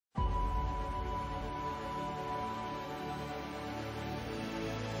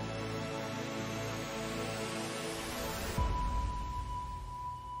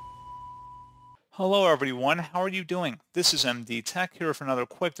Hello everyone, how are you doing? This is MD Tech here for another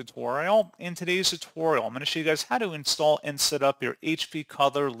quick tutorial. In today's tutorial, I'm going to show you guys how to install and set up your HP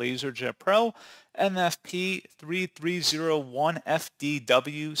Color LaserJet Pro MFP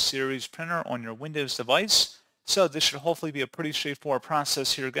 3301fdw series printer on your Windows device. So this should hopefully be a pretty straightforward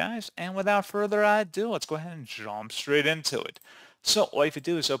process here, guys. And without further ado, let's go ahead and jump straight into it. So all you have to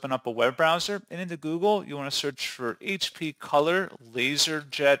do is open up a web browser, and into Google, you want to search for HP Color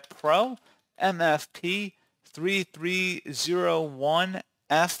LaserJet Pro MFP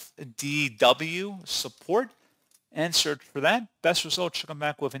 3301fdw support, and search for that. Best results should come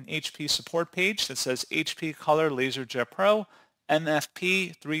back with an HP support page that says HP Color LaserJet Pro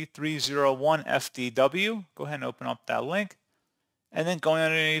MFP 3301fdw. Go ahead and open up that link. And then going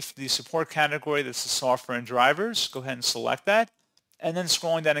underneath the support category, that's the software and drivers, go ahead and select that. And then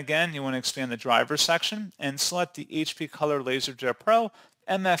scrolling down again, you want to expand the drivers section and select the HP Color LaserJet Pro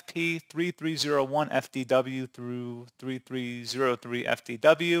MFP 3301fdw through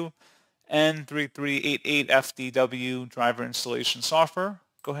 3303fdw and 3388fdw driver installation software.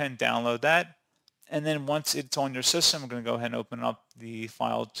 Go ahead and download that. And then once it's on your system, we're going to go ahead and open up the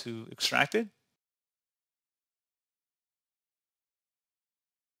file to extract it.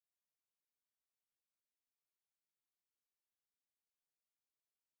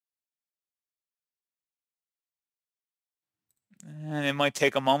 And it might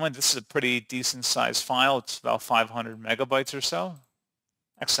take a moment. This is a pretty decent sized file. It's about 500 megabytes or so.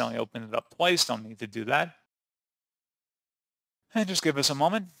 Accidentally opened it up twice. Don't need to do that. And just give us a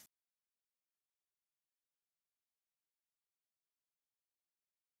moment.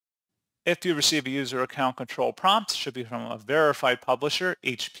 If you receive a user account control prompt, it should be from a verified publisher,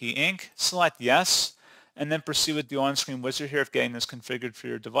 HP Inc. Select yes, and then proceed with the on-screen wizard here of getting this configured for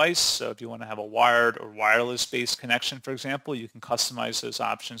your device. So if you want to have a wired or wireless-based connection, for example, you can customize those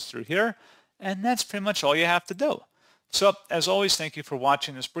options through here. And that's pretty much all you have to do. So as always, thank you for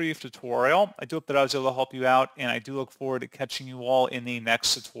watching this brief tutorial. I do hope that I was able to help you out, and I do look forward to catching you all in the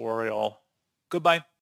next tutorial. Goodbye.